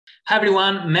Hi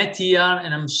everyone, Matt here,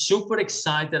 and I'm super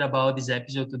excited about this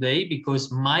episode today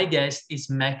because my guest is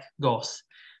Mac Goss.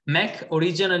 Mac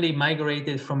originally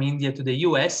migrated from India to the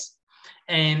US,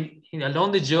 and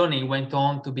along the journey went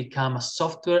on to become a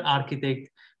software architect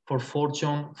for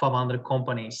Fortune 500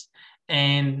 companies.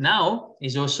 And now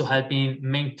he's also helping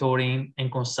mentoring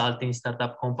and consulting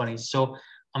startup companies. So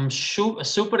I'm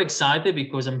super excited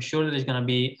because I'm sure there's going to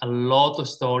be a lot of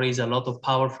stories, a lot of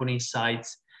powerful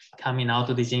insights coming out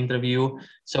of this interview.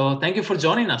 So thank you for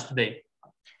joining us today.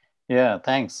 Yeah,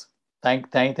 thanks.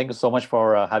 Thank you so much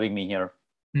for having me here.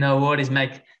 No worries,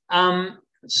 Mac.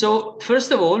 So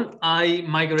first of all, I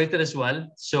migrated as well.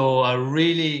 So I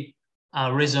really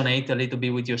resonate a little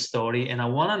bit with your story, and I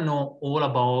want to know all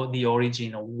about the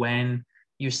origin of when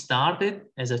you started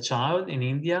as a child in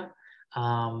India.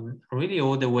 Really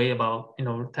all the way about,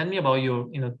 tell me about your,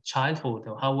 childhood.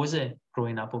 How was it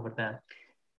growing up over there?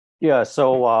 Yeah,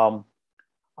 so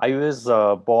I was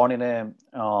born in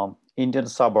a Indian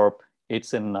suburb.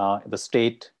 It's in the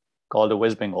state called the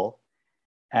West Bengal,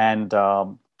 and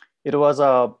it was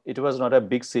not a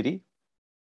big city.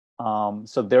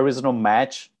 So there is no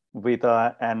match with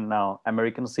an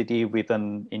American city with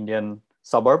an Indian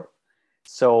suburb.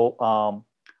 So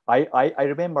I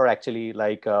remember actually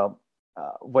like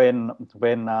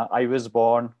when I was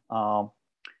born.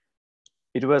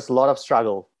 It was a lot of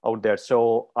struggle out there.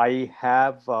 So I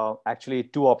have actually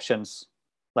two options,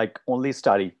 like only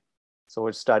study. So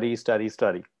it's study, study,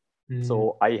 study. Mm.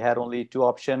 So I had only two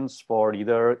options for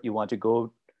either you want to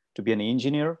go to be an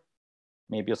engineer,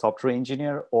 maybe a software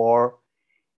engineer, or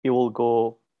you will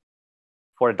go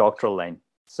for a doctoral line.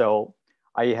 So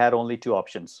I had only two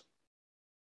options.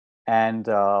 And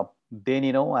then,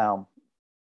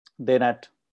 then at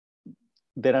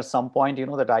then at some point,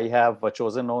 that I have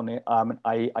chosen on,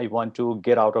 I want to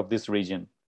get out of this region.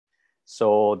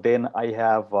 So then I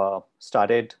have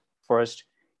started first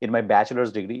in my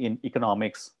bachelor's degree in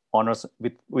economics, honors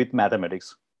with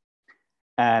mathematics.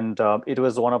 And it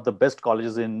was one of the best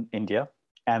colleges in India.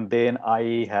 And then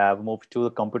I have moved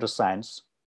to computer science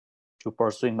to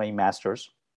pursuing my master's.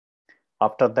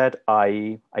 After that,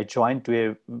 I joined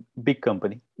to a big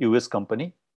company, US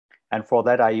company. And for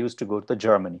that, I used to go to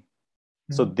Germany.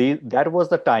 So that was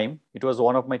the time. It was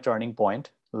one of my turning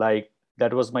point. Like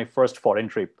that was my first foreign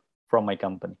trip from my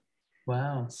company.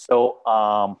 Wow. So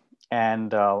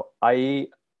and I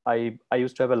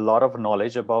used to have a lot of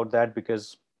knowledge about that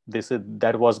because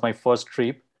that was my first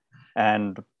trip,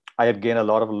 and I had gained a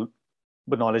lot of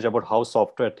knowledge about how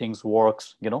software things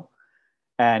works.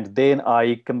 And then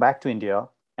I come back to India,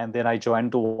 and then I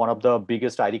joined to one of the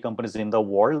biggest IT companies in the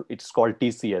world. It's called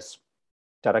TCS,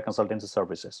 Tata Consultancy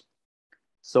Services.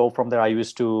 So from there I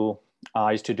used to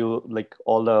do like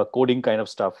all the coding kind of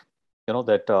stuff,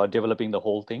 that developing the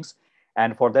whole things.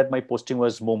 And for that my posting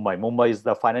was Mumbai is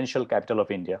the financial capital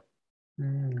of India.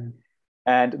 Mm.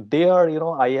 And there,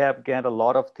 I have gained a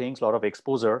lot of things, a lot of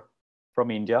exposure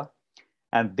from India.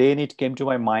 And then it came to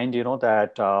my mind,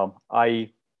 that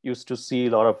I used to see a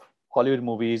lot of Hollywood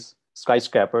movies,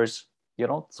 skyscrapers,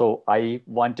 so I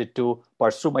wanted to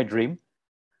pursue my dream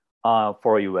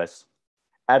for US.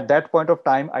 At that point of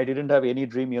time, I didn't have any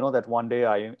dream, that one day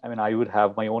I would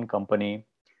have my own company.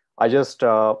 I just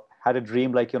had a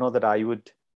dream, like, that I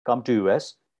would come to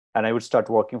US and I would start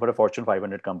working for the Fortune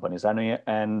 500 companies.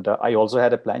 And I also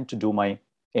had a plan to do my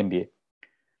MBA.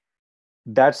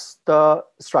 That's the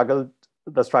struggle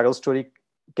story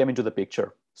came into the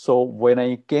picture. So when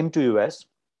I came to US,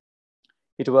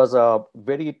 it was a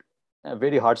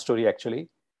very hard story actually.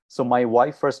 So my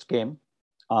wife first came,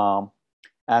 um,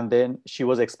 and then she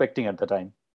was expecting at the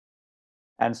time.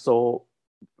 And so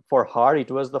for her,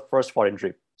 it was the first foreign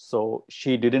trip. So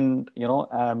she didn't,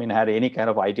 had any kind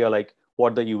of idea like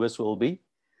what the US will be.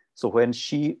 So when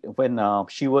she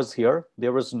was here,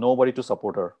 there was nobody to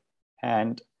support her.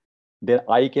 And then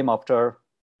I came after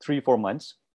 3 4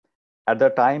 months. At the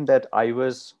time that I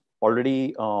was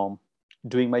already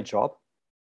doing my job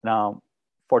now,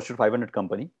 Fortune 500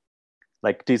 company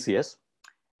like TCS.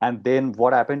 And then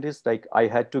what happened is like I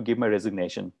had to give my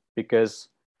resignation because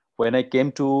when I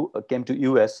came to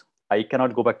US, I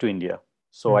cannot go back to India.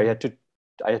 So Mm.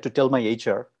 I had to tell my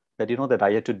HR that that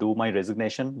I had to do my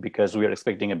resignation because we are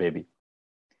expecting a baby.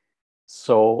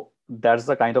 So that's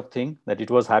the kind of thing that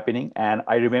it was happening. And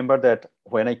I remember that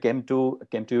when I came to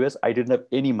US, I didn't have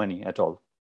any money at all.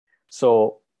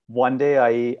 So one day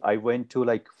I went to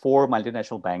like four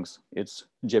multinational banks. It's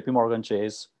JP Morgan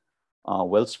Chase,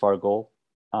 Wells Fargo,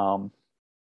 um,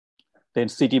 then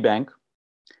Citibank.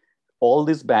 All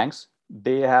these banks,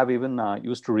 they have even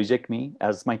used to reject me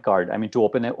as my card. I mean, to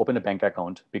open a bank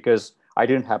account because I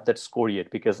didn't have that score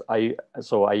yet because I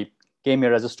came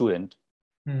here as a student.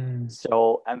 Mm.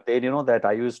 So, and then, that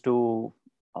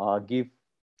give,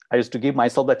 I used to give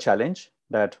myself the challenge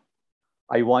that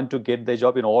I want to get the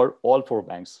job in all four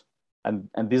banks. And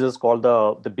this is called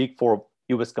the big four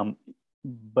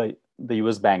by the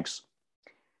US banks.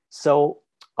 So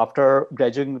after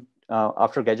graduating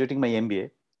my MBA,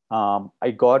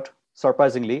 I got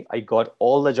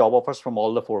all the job offers from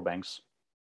all the four banks.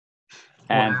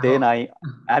 And then Wow.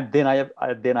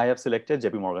 I have selected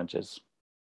JP Morgan Chase.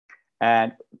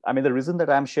 And I mean, the reason that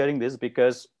I'm sharing this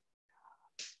because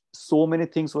so many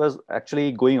things was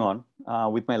actually going on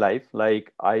with my life.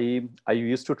 Like I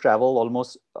used to travel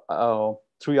almost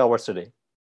 3 hours a day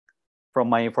from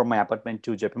my apartment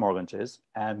to JP Morgan Chase,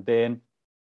 and then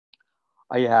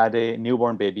I had a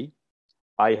newborn baby.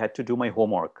 I had to do my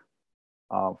homework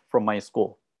from my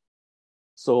school.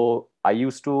 So I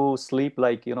used to sleep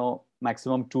like,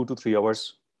 maximum 2 to 3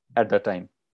 hours at that time.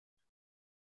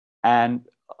 And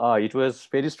it was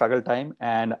very struggle time.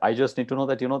 And I just need to know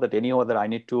that, that anyhow that I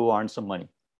need to earn some money.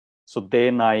 So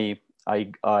then I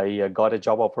got a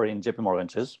job offer in JP Morgan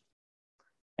Chase.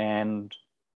 And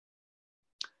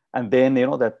then,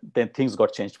 that then things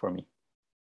got changed for me.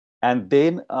 And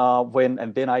then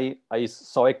I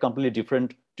saw a completely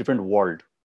different world.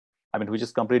 I mean, which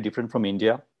is completely different from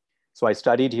India. So I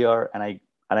studied here and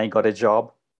I got a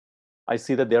job. I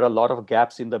see that there are a lot of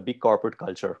gaps in the big corporate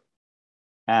culture.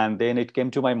 And then it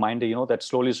came to my mind, that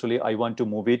slowly I want to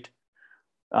move it,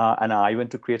 and I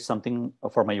want to create something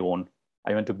for my own.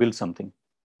 I want to build something.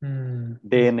 Mm.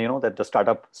 Then that the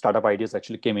startup ideas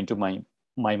actually came into my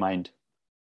mind.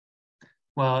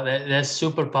 Well, that's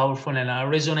super powerful, and I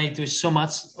resonate with so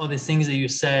much of the things that you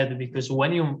said, because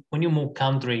when you move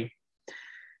country,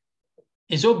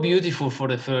 it's so beautiful for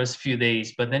the first few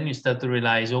days, but then you start to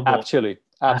realize, oh boy,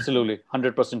 Absolutely,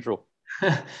 100% true.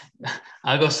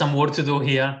 I got some work to do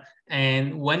here.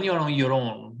 And when you're on your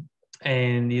own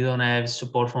and you don't have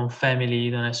support from family, you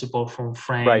don't have support from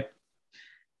friends, Right.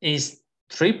 it's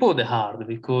triple the hard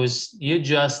because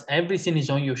everything is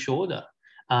on your shoulder.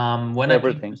 When I came to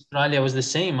Everything. Australia, it was the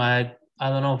same. I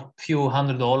don't know, a few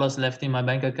 $100 left in my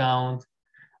bank account.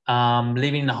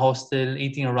 Living in a hostel,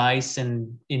 eating rice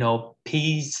and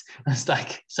peas, it's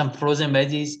like some frozen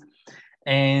veggies,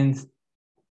 and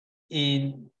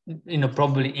in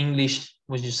probably English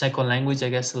was your second language, I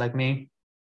guess, like me,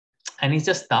 and it's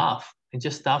just tough. It's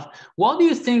just tough. What do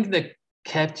you think that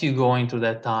kept you going through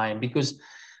that time? Because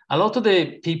a lot of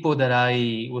the people that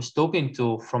I was talking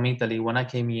to from Italy when I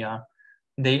came here,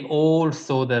 they all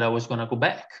thought that I was going to go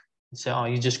back. So, oh,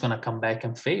 you're just going to come back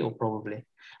and fail, probably.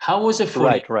 How was it for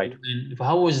you? Right. And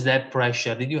how was that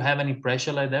pressure? Did you have any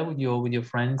pressure like that with your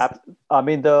friends? I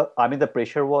mean, the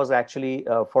pressure was actually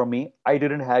for me. I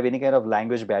didn't have any kind of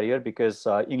language barrier because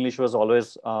English was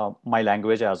always my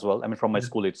language as well. I mean, from my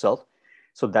school itself,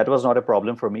 so that was not a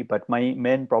problem for me. But my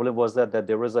main problem was that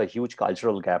there was a huge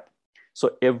cultural gap.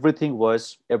 So everything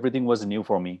was new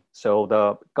for me. So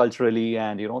the culturally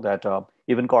and that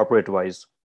even corporate wise,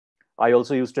 I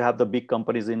also used to have the big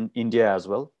companies in India as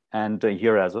well and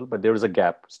here as well. But there is a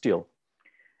gap still,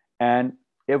 and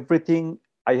everything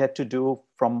I had to do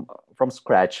from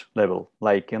scratch level,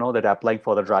 like that applying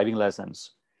for the driving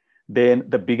license. Then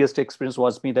the biggest experience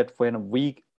was me that when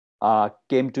we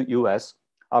came to US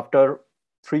after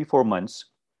 3 4 months,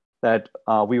 that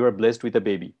we were blessed with a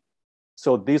baby.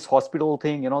 So this hospital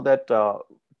thing, that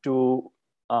to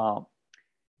uh,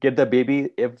 get the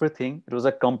baby, everything, it was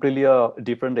a completely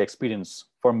different experience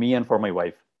for me and for my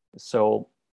wife. So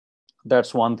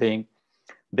that's one thing.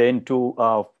 Then to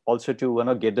also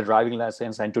to get the driving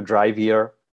license and to drive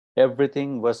here,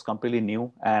 everything was completely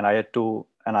new, and I had to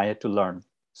learn.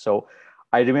 So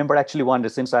I remember actually one day,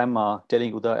 since I'm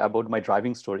telling you about my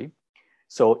driving story.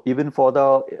 So even for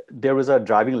there was a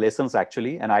driving lessons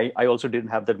actually, and I also didn't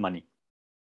have that money.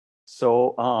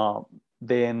 So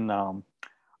then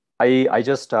I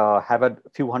just have a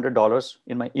few $100s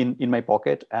in my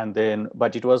pocket, and then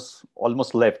but it was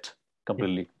almost left Yeah.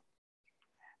 completely.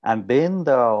 And then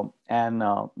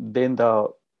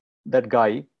that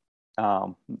guy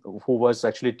who was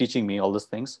actually teaching me all these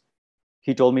things,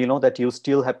 he told me, that you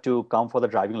still have to come for the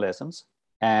driving lessons,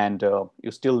 and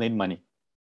you still need money.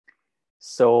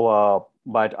 So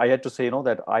but I had to say,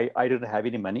 that I didn't have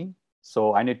any money,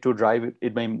 so I need to drive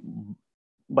it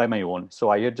by my own. So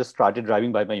I had just started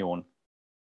driving by my own.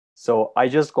 So I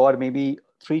just got maybe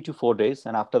 3 to 4 days,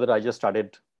 and after that I just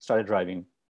started driving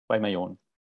by my own.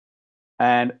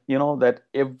 And that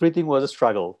everything was a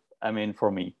struggle, I mean,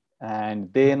 for me.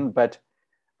 And then but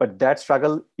that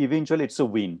struggle, eventually it's a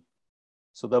win.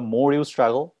 So the more you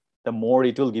struggle, the more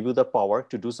it will give you the power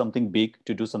to do something big,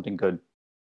 to do something good.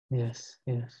 Yes,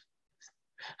 yes.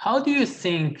 How do you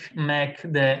think, Mac,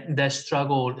 that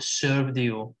struggle served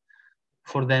you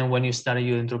for then when you started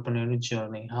your entrepreneurial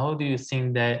journey? How do you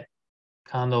think that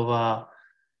kind of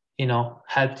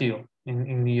helped you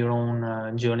in your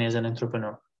own journey as an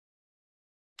entrepreneur?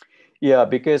 Yeah,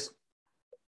 because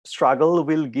struggle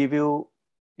will give you,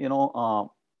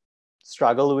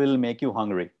 struggle will make you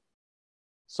hungry.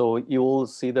 So you will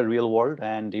see the real world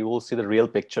and you will see the real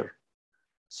picture.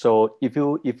 So if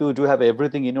you do have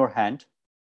everything in your hand,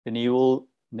 then you will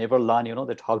never learn,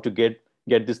 that how to get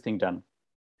this thing done.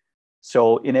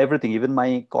 So in everything, even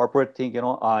my corporate thing,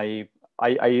 I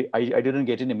didn't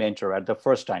get any mentor at the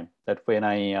first time that when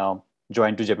I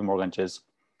joined to JP Morgan Chase.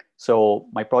 So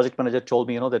my project manager told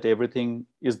me, that everything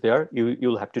is there.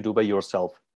 You'll have to do by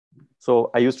yourself.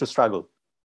 So I used to struggle,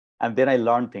 and then I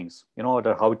learned things,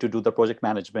 how to do the project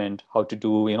management, how to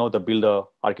do, the build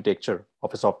architecture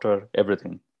of a software,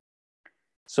 everything.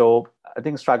 So I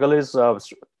think struggle is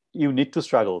you need to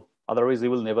struggle, otherwise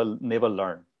you will never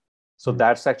learn. So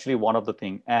that's actually one of the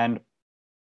thing. And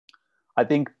I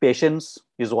think patience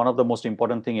is one of the most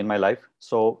important thing in my life.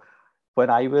 So when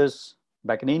I was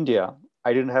back in India,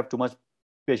 I didn't have too much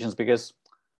patience because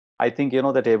I think,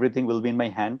 that everything will be in my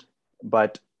hand.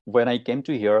 But when I came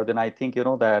to here, then I think,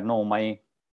 that no, my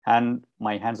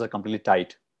hands are completely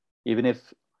tight. Even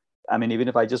if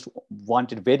I just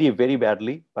want it very, very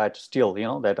badly, but still,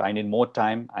 that I need more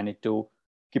time. I need to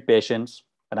keep patience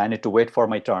and I need to wait for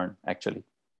my turn actually.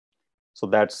 So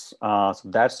that's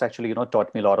actually,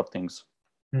 taught me a lot of things.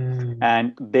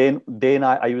 And then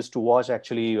I used to watch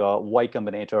actually Y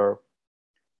Combinator,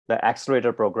 the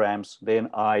accelerator programs. Then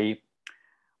I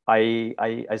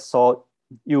saw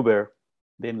Uber,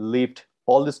 then Lyft,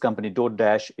 all this company,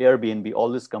 DoorDash, Airbnb,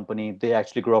 all this company, they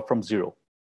actually grew up from zero.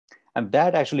 And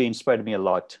that actually inspired me a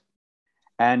lot.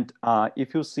 And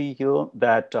if you see here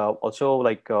that also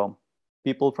like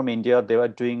people from India, they were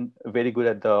doing very good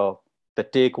at the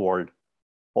tech world.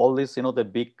 All this, the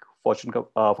big Fortune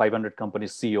 500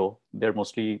 companies CEO, they're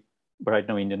mostly right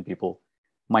now Indian people.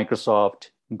 Microsoft,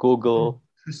 Google,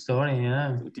 true story,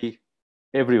 yeah.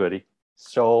 Everybody.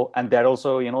 So, and that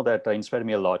also, that inspired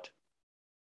me a lot.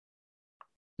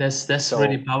 That's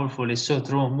really powerful. It's so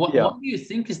true. What do you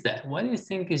think is that? What do you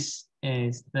think is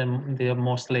they're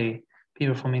mostly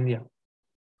people from India?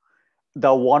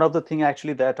 The one of the thing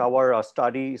actually that our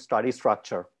study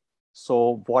structure.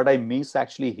 So what I miss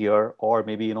actually here, or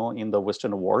maybe in the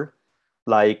Western world,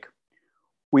 like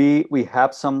we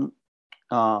have some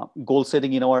goal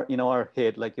setting in our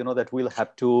head, like that we'll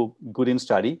have to good in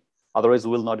study, otherwise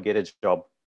we will not get a job.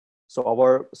 So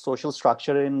our social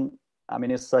structure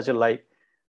is such a like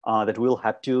that we'll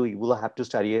have to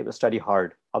study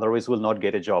hard, otherwise we'll not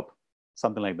get a job,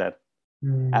 something like that.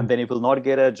 And then if we'll not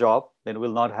get a job, then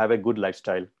we'll not have a good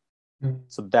lifestyle.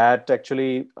 So that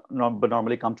actually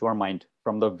normally come to our mind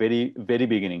from the very, very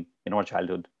beginning in our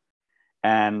childhood.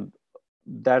 And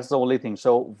that's the only thing.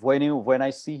 So when I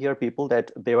see here people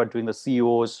that they were doing the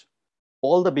CEOs,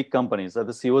 all the big companies that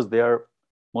the CEOs, they're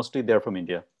from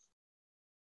India.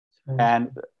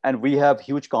 And we have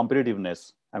huge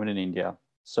competitiveness, in India.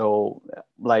 So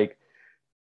like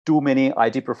too many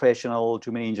IT professional,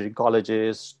 too many engineering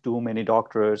colleges, too many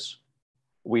doctors.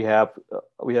 We have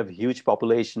huge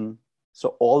population.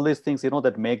 So all these things,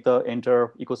 that make the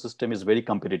entire ecosystem is very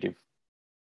competitive.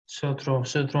 So true,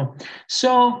 so true.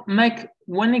 So, Mike,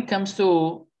 when it comes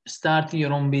to starting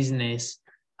your own business,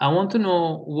 I want to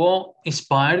know what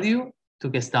inspired you to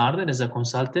get started as a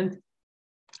consultant,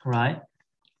 right?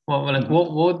 Well, like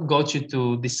what got you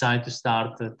to decide to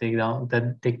start take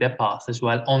that path as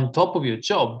well on top of your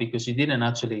job, because you didn't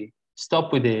actually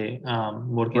stop with the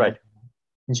working as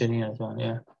engineer as well,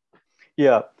 yeah.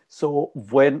 Yeah. So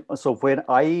when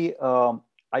I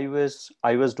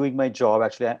was doing my job,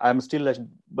 actually I'm still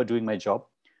doing my job,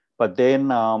 but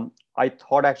then I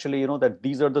thought actually that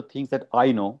these are the things that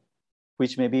I know,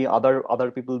 which maybe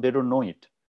other people, they don't know it.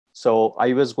 So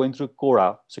I was going through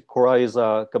Quora. So Quora is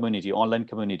a community, online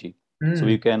community. So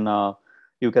you can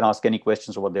ask any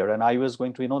questions over there. And I was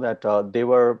going to that they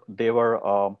were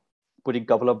putting a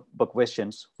couple of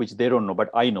questions which they don't know, but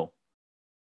I know.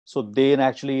 So then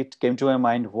actually it came to my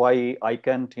mind why I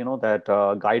can't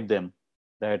guide them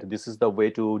that this is the way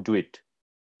to do it.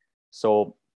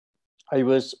 So I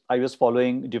was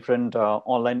following different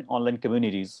online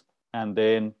communities, and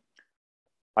then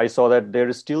I saw that there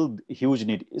is still huge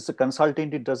need. It's a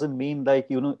consultant. It doesn't mean like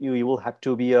you will have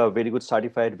to be a very good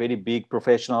certified, very big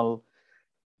professional,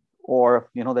 or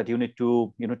that you need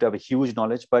to have a huge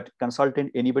knowledge. But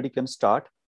consultant, anybody can start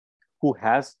who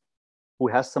has who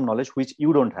has some knowledge which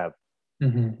you don't have.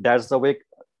 That's the way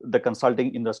the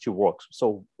consulting industry works.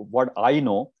 So what I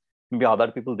know, maybe other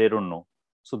people, they don't know.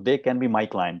 So they can be my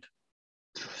client.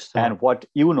 And what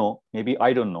you know, maybe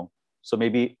I don't know. So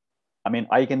maybe,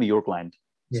 I can be your client.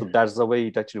 Yeah. So that's the way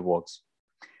it actually works.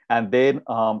 And then,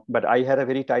 but I had a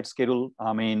very tight schedule.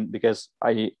 Because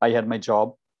I had my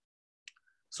job.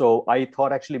 So I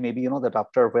thought actually maybe, that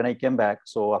after when I came back,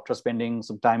 so after spending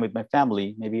some time with my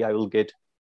family, maybe I will get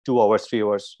 2 hours, 3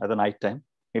 hours at the night time.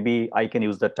 Maybe I can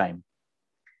use that time.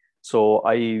 So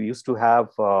I used to have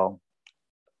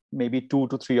maybe 2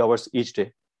 to 3 hours each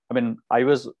day. I am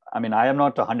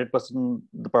not 100%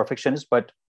 the perfectionist,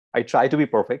 but I try to be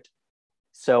perfect.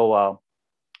 So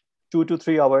 2 to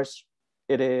 3 hours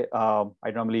a day,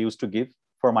 I normally used to give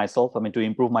for myself. To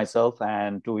improve myself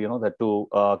and to,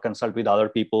 to consult with other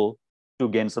people, to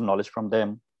gain some knowledge from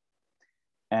them.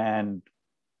 And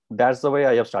that's the way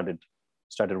I have started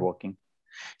working.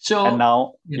 So, and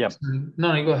now,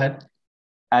 No, go ahead.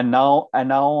 And now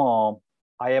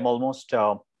I am almost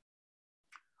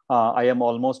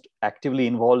actively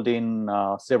involved in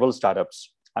several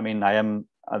startups. I am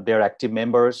their active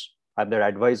members. I'm their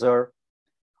advisor.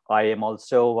 I am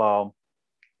also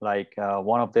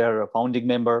one of their founding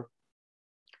member.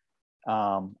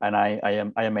 And I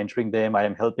am mentoring them. I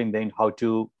am helping them how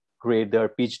to create their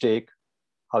pitch deck,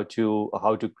 how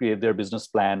to create their business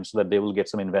plan so that they will get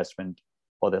some investment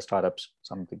for their startups,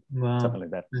 something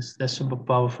like that. That's super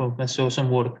powerful. That's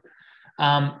awesome work.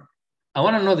 I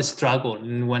want to know the struggle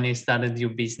when you started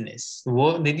your business.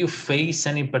 What did you face?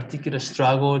 Any particular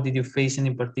struggle? Did you face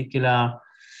any particular?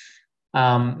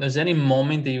 Was there any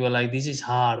moment that you were like, "This is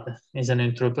hard" as an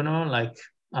entrepreneur? Like,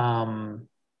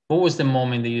 what was the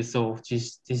moment that you thought,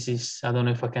 "This is, I don't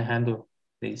know if I can handle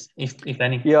this," if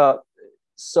any? Yeah.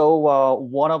 So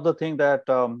one of the things that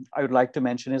I would like to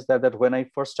mention is that when I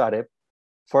first started,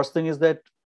 first thing is that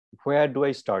where do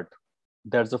I start?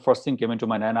 That's the first thing came into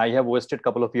my mind. And I have wasted a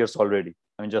couple of years already.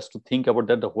 Just to think about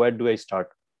that, where do I start?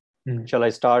 Shall I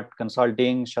start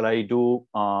consulting? Shall I do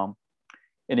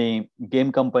any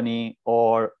game company,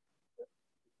 or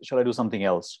shall I do something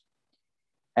else?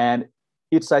 And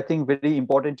it's, I think, very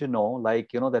important to know,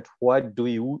 that what do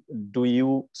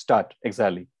you start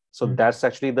exactly? So that's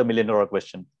actually the $1 million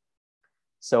question.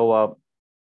 So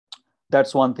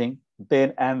that's one thing.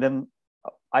 Then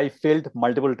I failed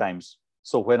multiple times.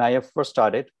 So when I have first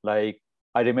started, I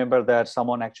remember that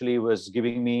someone actually was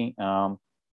giving me a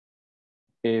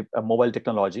mobile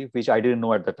technology, which I didn't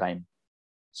know at the time.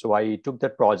 So I took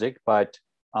that project, but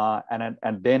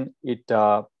and then it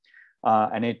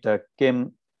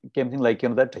came thing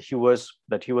that he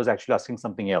was actually asking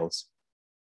something else.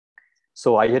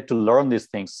 So I had to learn these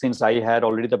things. Since I had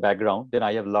already the background, then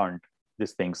I have learned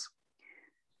these things,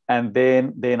 and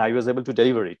then I was able to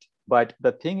deliver it. But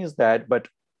the thing is that, but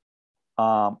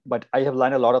I have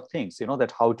learned a lot of things,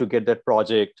 that how to get that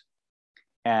project,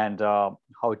 and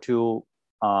how to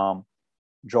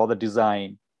draw the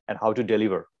design, and how to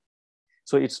deliver.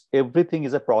 So it's everything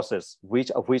is a process,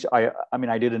 which I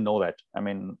didn't know that.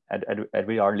 At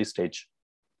very early stage.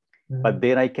 But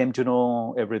then I came to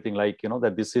know everything,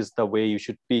 that this is the way you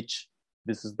should pitch,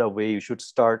 this is the way you should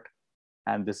start,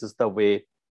 and this is the way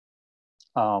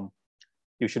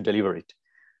you should deliver it.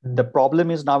 The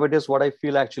problem is nowadays, what I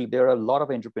feel, actually, there are a lot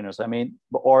of entrepreneurs,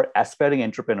 or aspiring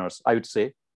entrepreneurs, I would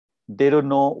say, they don't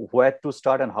know where to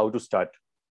start and how to start.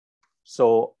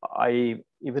 So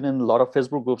even in a lot of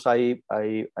Facebook groups, I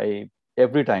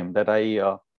every time that I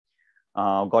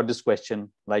got this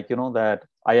question, that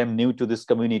I am new to this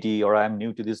community, or I am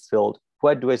new to this field,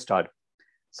 where do I start?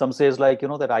 Some says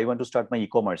that I want to start my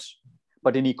e-commerce,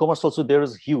 but in e-commerce also there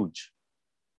is huge.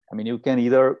 You can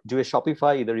either do a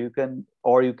Shopify, you can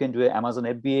do an Amazon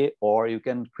FBA, or you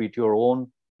can create your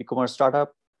own e-commerce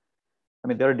startup.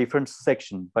 There are different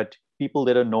sections, but people,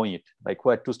 they don't know it,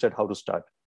 where to start, how to start.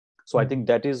 So I think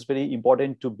that is very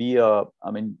important to be to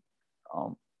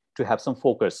have some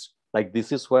focus.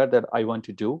 This is where that I want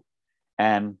to do,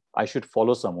 and I should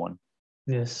follow someone.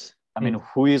 Yes.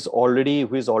 Who is already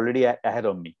ahead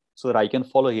of me, so that I can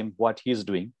follow him, what he's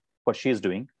doing, what she's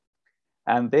doing.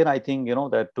 And then I think,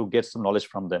 that to get some knowledge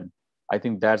from them, I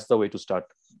think that's the way to start.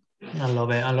 I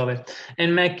love it.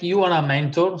 And Mac, you are a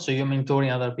mentor, so you're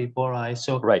mentoring other people, right?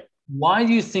 So right. Why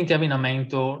do you think having a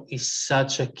mentor is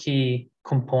such a key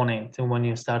component when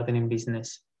you're starting in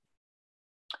business?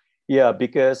 Yeah,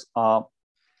 because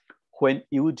when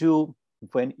you do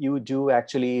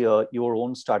actually your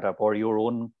own startup or your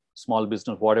own small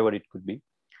business, whatever it could be,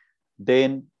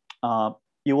 then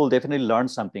you will definitely learn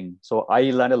something. So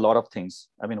I learned a lot of things.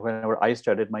 Whenever I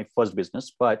started my first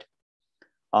business, but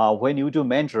when you do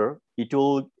mentor, it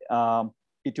will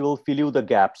fill you the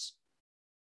gaps.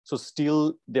 So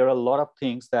still there are a lot of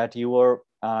things that you were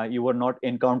not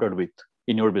encountered with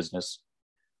in your business.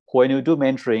 When you do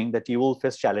mentoring, that you will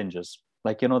face challenges,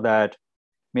 like, that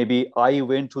maybe I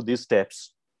went through these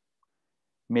steps,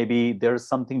 maybe there's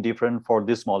something different for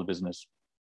this small business.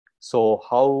 So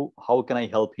how can I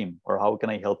help him, or how can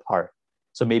I help her?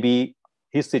 So maybe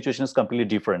his situation is completely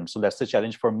different. So that's the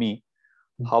challenge for me,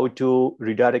 how to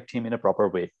redirect him in a proper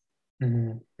way.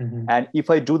 And if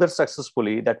I do that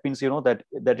successfully, that means, that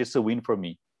it's a win for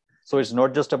me. So it's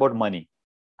not just about money.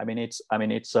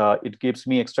 It gives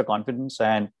me extra confidence.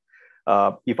 And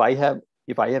if I have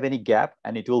any gap,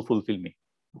 and it will fulfill me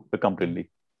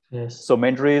completely. Yes. So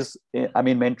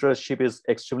mentorship is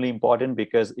extremely important,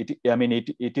 because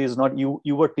it is not you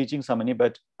were teaching somebody,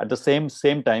 but at the same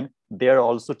time, they are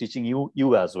also teaching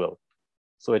you as well.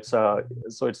 So it's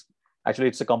actually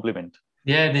it's a compliment.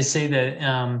 Yeah, they say that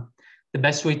the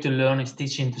best way to learn is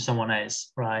teaching to someone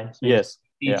else, right? So yes.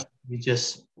 You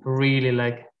just really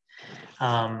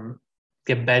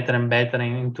get better and better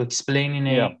into explaining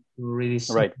it, really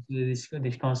right. this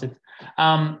concept.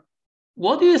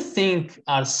 What do you think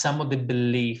are some of the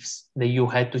beliefs that you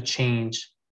had to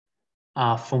change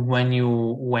from when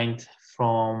you went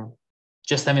from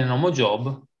just having a normal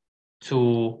job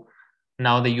to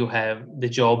now that you have the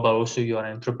job, but also you're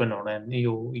an entrepreneur and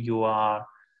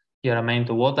you're a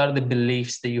mentor? What are the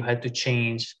beliefs that you had to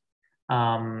change,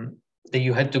 that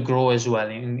you had to grow as well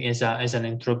as an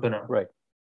entrepreneur? Right.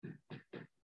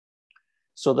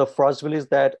 So the first belief is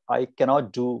that I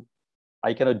cannot do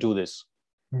this.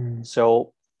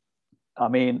 So,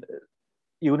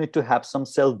 you need to have some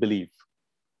self-belief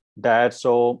that,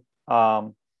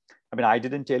 I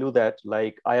didn't tell you that,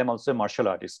 like, I am also a martial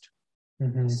artist.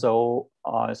 So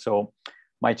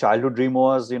my childhood dream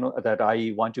was, that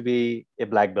I want to be a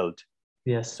black belt.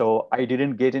 Yes. So I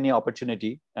didn't get any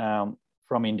opportunity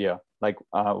from India, like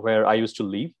where I used to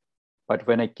live. But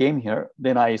when I came here,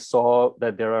 then I saw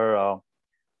that there are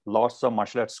lots of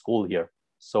martial arts school here.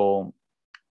 So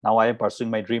now I am pursuing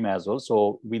my dream as well.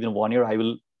 So within 1 year, I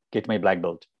will get my black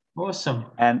belt. Awesome.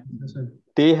 And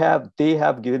they have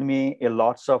given me a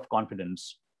lots of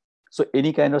confidence. So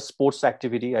any kind of sports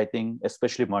activity, I think,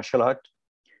 especially martial art,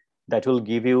 that will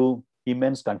give you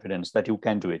immense confidence that you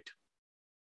can do it.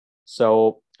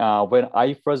 So when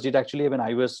I first did, actually, when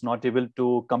I was not able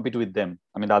to compete with them,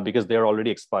 because they're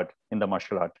already expert in the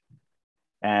martial art,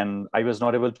 and I was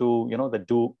not able to,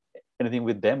 do anything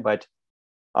with them. But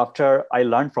after I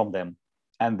learned from them,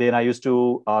 and then I used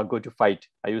to go to fight.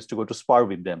 I used to go to spar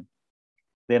with them.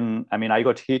 Then, I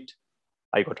got hit,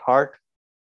 I got hurt,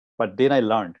 but then I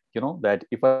learned, that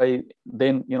if I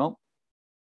then, you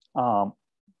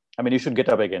should get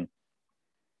up again.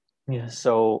 Yes.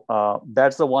 So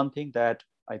that's the one thing that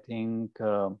I think,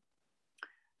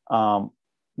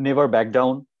 never back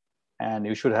down, and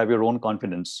you should have your own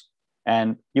confidence,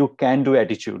 and you can do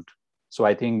attitude. So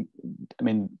I think,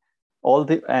 all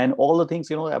the things,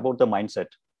 about the mindset.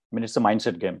 It's a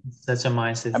mindset game. That's a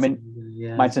mindset.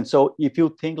 Mindset. So if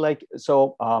you think like,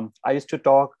 I used to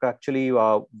talk, actually,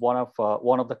 one of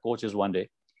the coaches one day,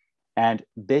 and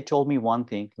they told me one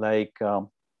thing, like,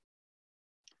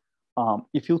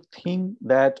 if you think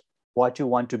that what you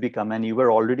want to become and you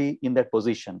were already in that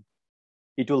position,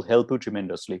 it will help you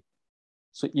tremendously.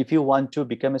 So if you want to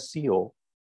become a CEO,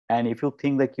 and if you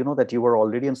think that, that you were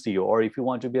already a CEO, or if you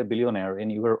want to be a billionaire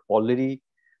and you were already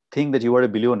think that you are a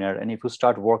billionaire, and if you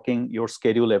start working your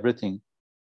schedule, everything,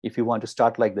 if you want to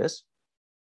start like this,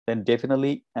 then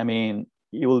definitely,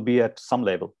 you will be at some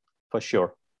level for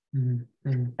sure.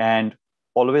 And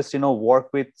always, work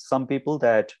with some people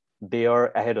that they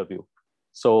are ahead of you.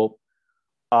 So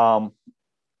I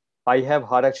have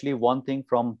heard actually one thing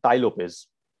from Tai Lopez.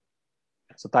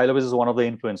 So Tai Lopez is one of the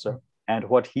influencer, and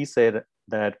what he said,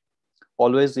 that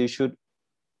always you should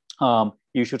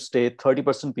stay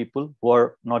 30% people who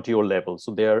are not your level,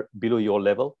 so they are below your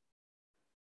level.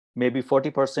 Maybe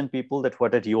 40% people that were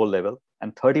at your level,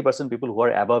 and 30% people who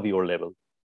are above your level.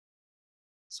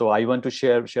 So I want to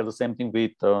share the same thing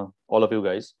with all of you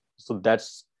guys. So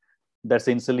that's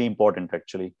insanely important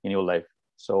actually in your life.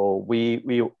 So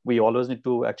we always need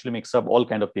to actually mix up all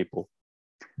kind of people.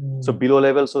 So below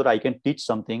level, so that I can teach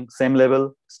something. Same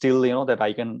level, still, that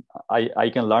I can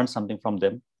learn something from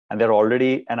them, and they're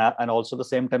already, and also the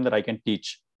same time that I can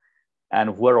teach,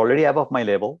 and who are already above my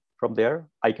level, from there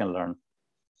I can learn.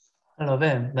 I love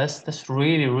it. That's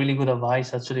really, really good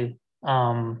advice, actually.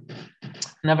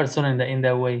 Never thought in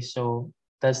that way. So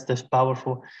That's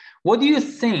powerful. What do you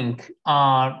think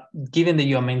are, given that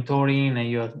you're mentoring and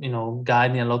you're,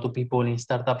 guiding a lot of people in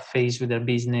startup phase with their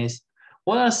business,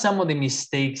 what are some of the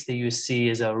mistakes that you see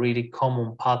as a really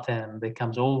common pattern that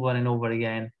comes over and over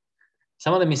again?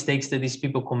 Some of the mistakes that these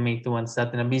people commit when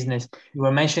starting a business. You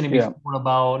were mentioning before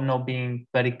about not being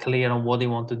very clear on what they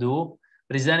want to do.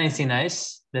 But is there anything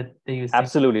else that you think?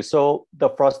 Absolutely. So the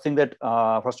first thing that,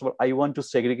 first of all, I want to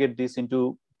segregate this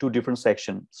into two different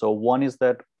sections. So one is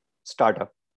that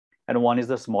startup and one is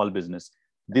the small business.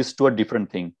 These two are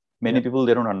different things. Many people,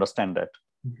 they don't understand that.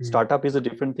 Mm-hmm. Startup is a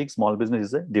different thing. Small business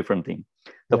is a different thing.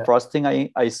 The first thing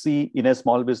I see in a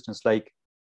small business, like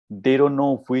they don't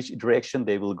know which direction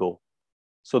they will go.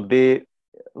 So they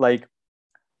like,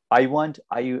 I want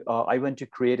to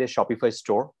create a Shopify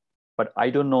store, but I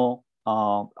don't know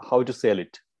how to sell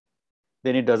it.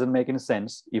 Then it doesn't make any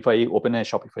sense if I open a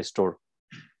Shopify store,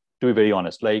 to be very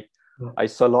honest. Like I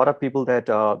saw a lot of people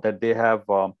that they have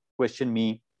questioned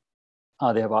me.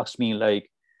 They have asked me like,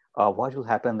 what will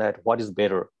happen, that what is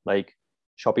better, like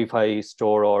Shopify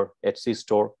store or Etsy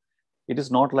store? It is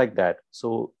not like that.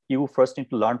 So you first need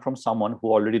to learn from someone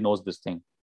who already knows this thing.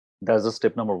 That's the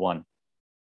step number one.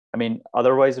 I mean,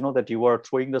 otherwise, that you are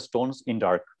throwing the stones in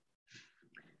dark.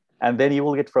 And then you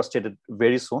will get frustrated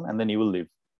very soon, and then you will leave.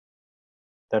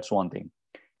 That's one thing.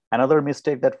 Another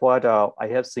mistake that what I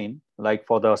have seen, like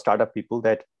for the startup people,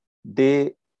 that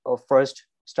they first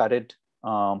started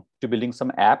to building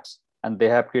some apps, and they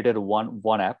have created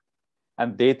one app,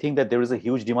 and they think that there is a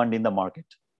huge demand in the market.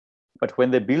 But when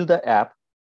they build the app,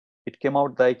 it came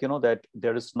out like, that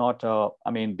there is not,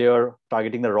 they are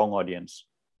targeting the wrong audience.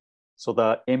 So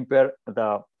the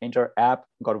entire app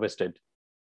got wasted.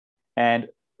 And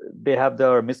they have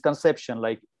the misconception,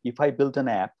 like if I built an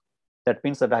app, that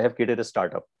means that I have created a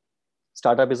startup.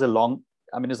 Startup is a long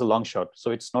shot.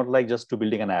 So it's not like just to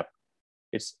building an app.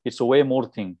 It's a way more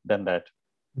thing than that.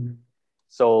 Mm-hmm.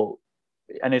 So,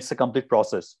 and it's a complete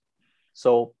process.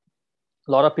 So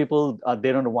a lot of people,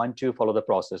 they don't want to follow the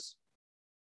process.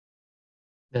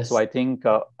 Yes. So I think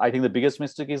the biggest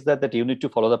mistake is that you need to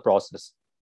follow the process.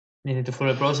 You need to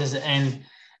follow the process, and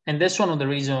that's one of the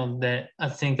reasons that I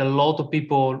think a lot of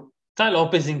people, Tai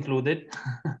Lopez included,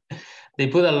 they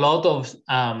put a lot of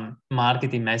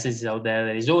marketing messages out there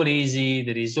that is all easy,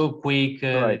 that is so quick,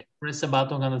 right. Press a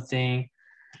button kind of thing.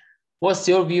 What's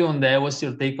your view on that? What's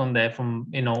your take on that from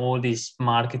all these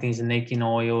marketing snaking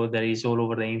oil that is all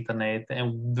over the internet,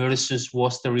 and versus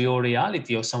what's the real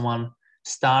reality of someone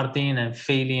starting and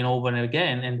failing over and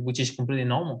again, and which is completely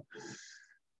normal?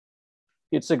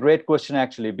 It's a great question,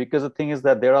 actually, because the thing is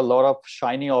that there are a lot of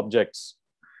shiny objects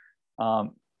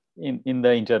in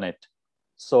the internet.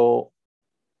 So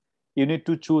you need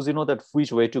to choose, that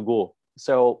which way to go.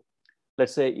 So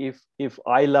let's say if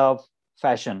I love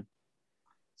fashion,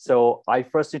 so I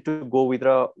first need to go with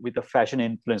a fashion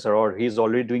influencer, or he's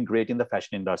already doing great in the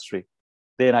fashion industry.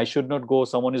 Then I should not go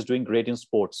someone is doing great in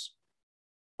sports,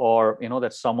 or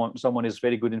that someone is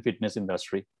very good in fitness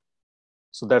industry.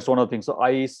 So that's one of the things. So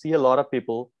I see a lot of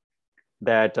people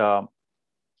that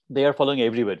they are following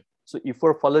everybody. So if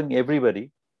we're following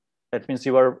everybody, that means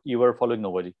you are following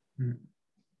nobody. Mm.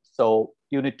 So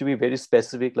you need to be very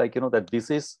specific, like, that this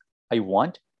is I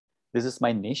want, this is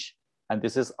my niche, and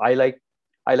this is I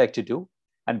like to do.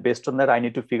 And based on that, I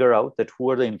need to figure out that who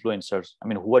are the influencers,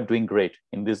 who are doing great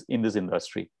in this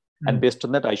industry. Mm. And based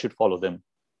on that, I should follow them.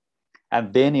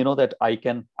 And then, that I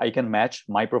can match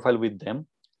my profile with them,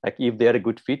 like if they are a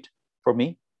good fit for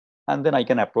me, and then I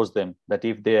can approach them, that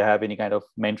if they have any kind of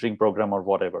mentoring program or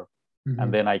whatever, mm-hmm.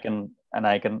 and then I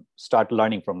can start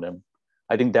learning from them.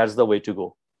 I think that's the way to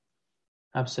go.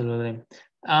 Absolutely.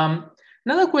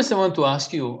 Another question I want to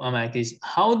ask you, Mac, is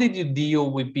how did you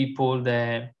deal with people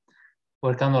that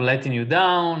were kind of letting you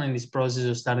down in this process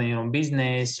of starting your own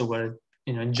business, or were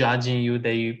judging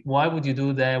you? Why would you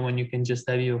do that when you can just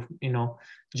have your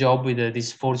job with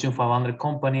this Fortune 500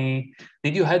 company?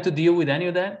 Did you have to deal with any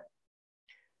of that?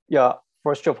 Yeah,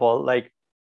 first of all, like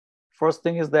first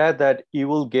thing is that you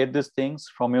will get these things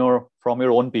from your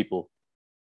own people,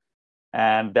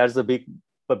 and that's a big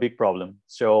problem.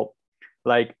 So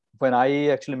like when I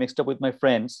actually mixed up with my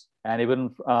friends, and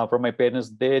even from my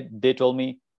parents, they told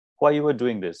me, why you were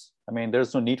doing this?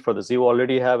 There's no need for this. You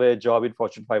already have a job in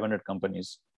Fortune 500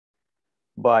 companies.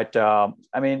 But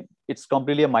it's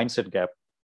completely a mindset gap.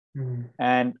 Mm.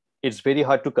 And it's very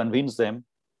hard to convince them,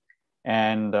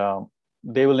 and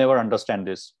they will never understand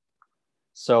this.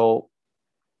 So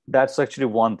that's actually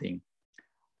one thing.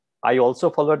 I also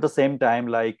follow at the same time,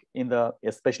 like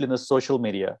especially in the social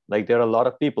media, like there are a lot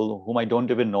of people whom I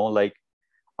don't even know. Like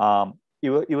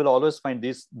you will always find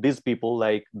these people,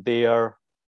 like they are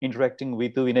interacting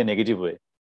with you in a negative way.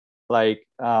 Like,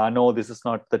 no, this is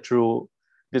not the true,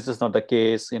 this is not the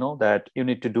case, that you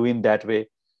need to do in that way.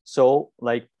 So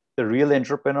like the real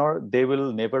entrepreneur, they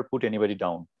will never put anybody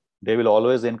down. They will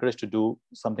always encourage to do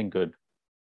something good.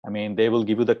 I mean, they will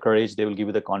give you the courage, they will give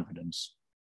you the confidence.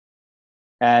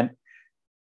 And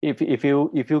if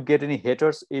you get any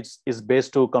haters, it's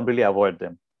best to completely avoid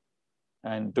them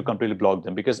and to completely block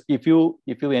them. Because if you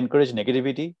encourage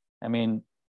negativity, I mean,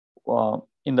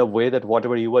 in the way that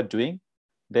whatever you are doing,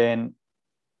 then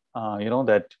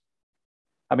that,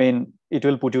 I mean, it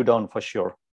will put you down for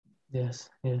sure. Yes.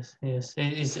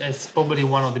 It's probably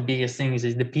one of the biggest things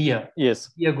is the peer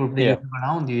group that you have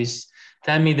around you. Is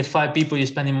tell me the 5 people you're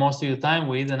spending most of your time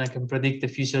with, and I can predict the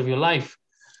future of your life.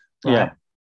 Right?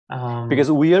 Yeah.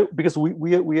 Because we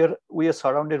are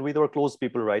surrounded with our close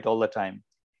people, right, all the time.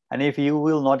 And if you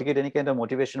will not get any kind of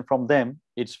motivation from them,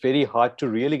 it's very hard to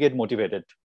really get motivated.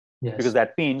 Yes. Because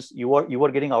that means you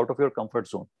are getting out of your comfort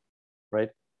zone, right?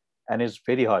 And it's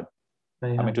very hard.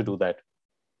 To do that.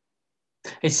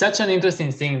 It's such an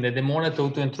interesting thing that the more I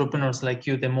talk to entrepreneurs like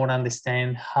you, the more I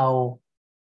understand how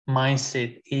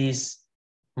mindset is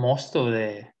most of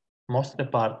the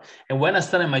part. And when I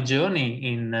started my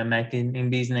journey in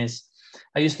business,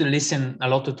 I used to listen a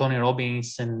lot to Tony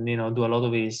Robbins and do a lot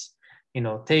of his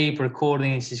tape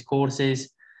recordings, his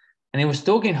courses, and he was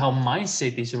talking how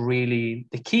mindset is really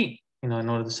the key in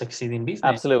order to succeed in business.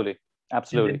 Absolutely.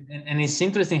 And it's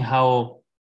interesting how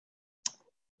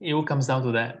it all comes down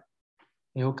to that.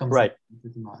 It all comes right down to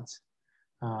the demands.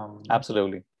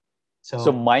 Absolutely.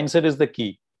 So mindset is the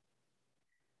key.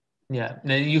 Yeah,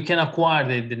 you can acquire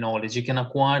the knowledge, you can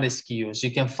acquire the skills,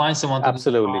 you can find someone to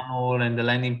do the funnel and the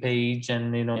landing page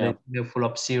and the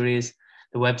follow-up series,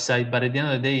 the website. But at the end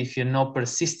of the day, if you're not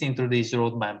persisting through these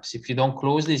roadmaps, if you don't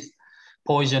close this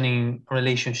poisoning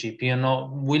relationship, you're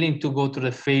not willing to go through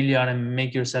the failure and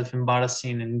make yourself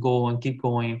embarrassing and go and keep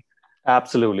going.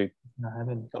 Absolutely.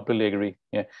 Completely agree.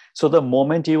 Yeah. So the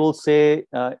moment you will say,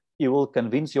 you will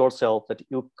convince yourself that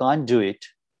you can't do it,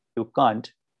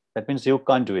 that means you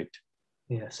can't do it.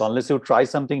 Yes. So unless you try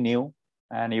something new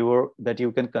and that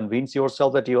you can convince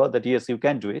yourself that yes, you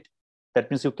can do it, that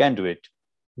means you can do it.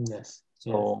 Yes.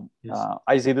 So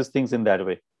I see these things in that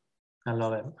way. I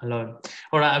love it.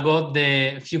 All right, I got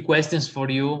a few questions for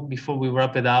you before we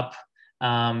wrap it up.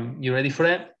 You ready for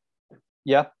it?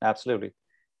 Yeah, absolutely.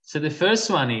 So the first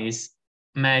one is,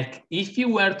 Mac, if you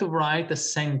were to write a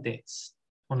sentence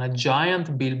on a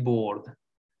giant billboard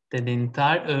that the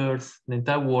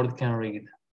entire world can read,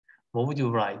 what would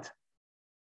you write?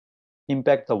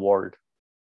 Impact the world.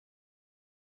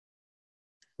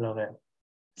 Love it.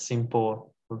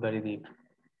 Simple, but very deep.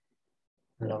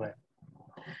 Love it.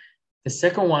 The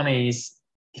second one is,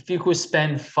 if you could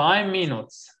spend 5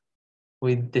 minutes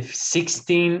with the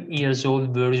 16 years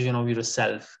old version of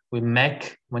yourself, with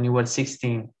Mac when you were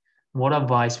 16, what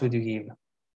advice would you give?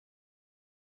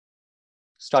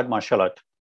 Start martial art.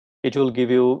 It will give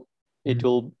you, it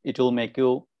will make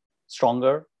you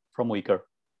stronger from weaker.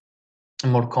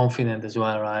 And more confident as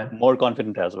well, right? More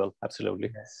confident as well.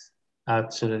 Absolutely. Yes,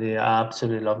 absolutely. I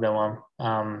absolutely love that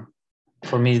one.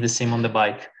 For me, it's the same on the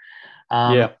bike.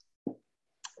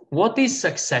 What is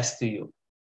success to you?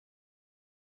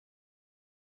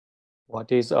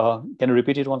 What is, can you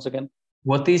repeat it once again?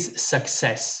 What is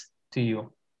success to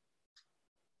you?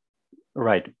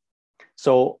 Right.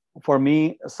 So for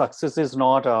me, success is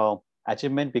not an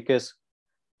achievement, because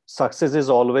success is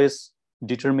always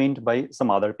determined by some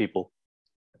other people.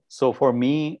 So for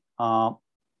me,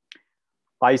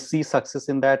 I see success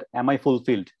in that, am I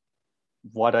fulfilled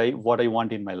what I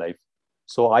want in my life?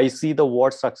 So I see the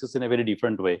word success in a very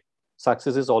different way.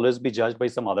 Success is always be judged by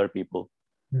some other people.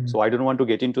 So I don't want to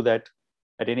get into that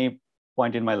at any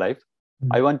point in my life.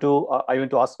 I want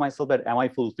to ask myself that, am I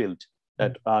fulfilled?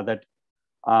 That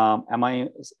am I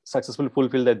successfully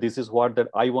fulfilled, that this is what that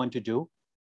I want to do,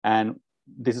 and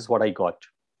this is what I got.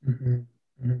 I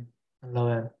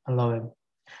love it.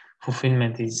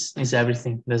 Fulfillment is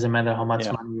everything. Doesn't matter how much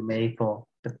money you make or.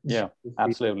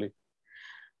 Absolutely.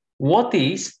 What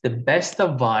is the best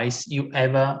advice you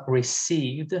ever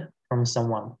received from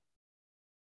someone?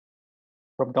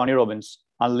 From Tony Robbins,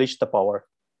 Unleash the Power.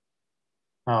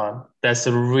 Oh, that's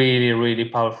a really, really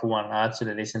powerful one. I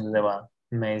actually listened to that one.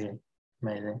 Amazing.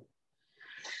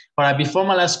 All right, before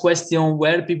my last question,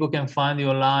 where people can find you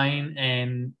online,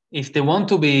 and if they want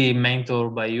to be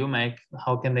mentored by you, Mac,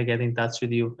 how can they get in touch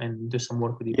with you and do some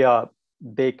work with you? Yeah,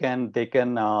 they can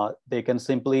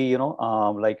simply,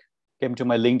 like come to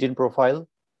my LinkedIn profile,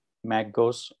 Mac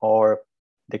Ghosh, or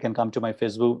they can come to my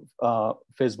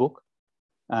Facebook,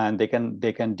 and they can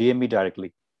DM me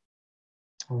directly.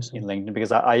 Awesome. in LinkedIn,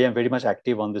 because I am very much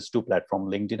active on these two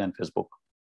platforms, LinkedIn and Facebook.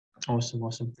 Awesome.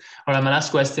 Awesome. All right. My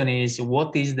last question is,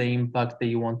 what is the impact that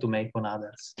you want to make on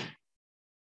others?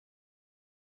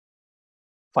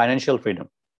 Financial freedom.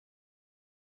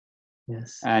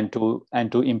 Yes. And to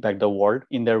impact the world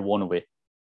in their own way.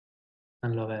 I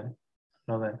love it.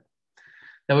 Love it.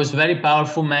 That was very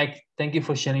powerful, Mac. Thank you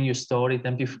for sharing your story.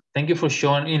 Thank you for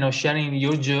sharing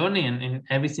your journey and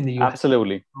everything that you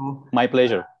Absolutely. My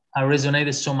pleasure. I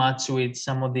resonated so much with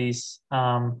some of these,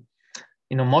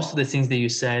 most of the things that you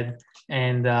said.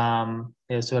 And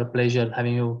it's a pleasure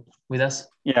having you with us.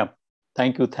 Yeah.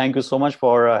 Thank you. Thank you so much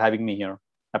for having me here.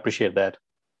 I appreciate that.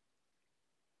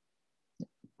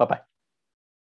 Bye-bye.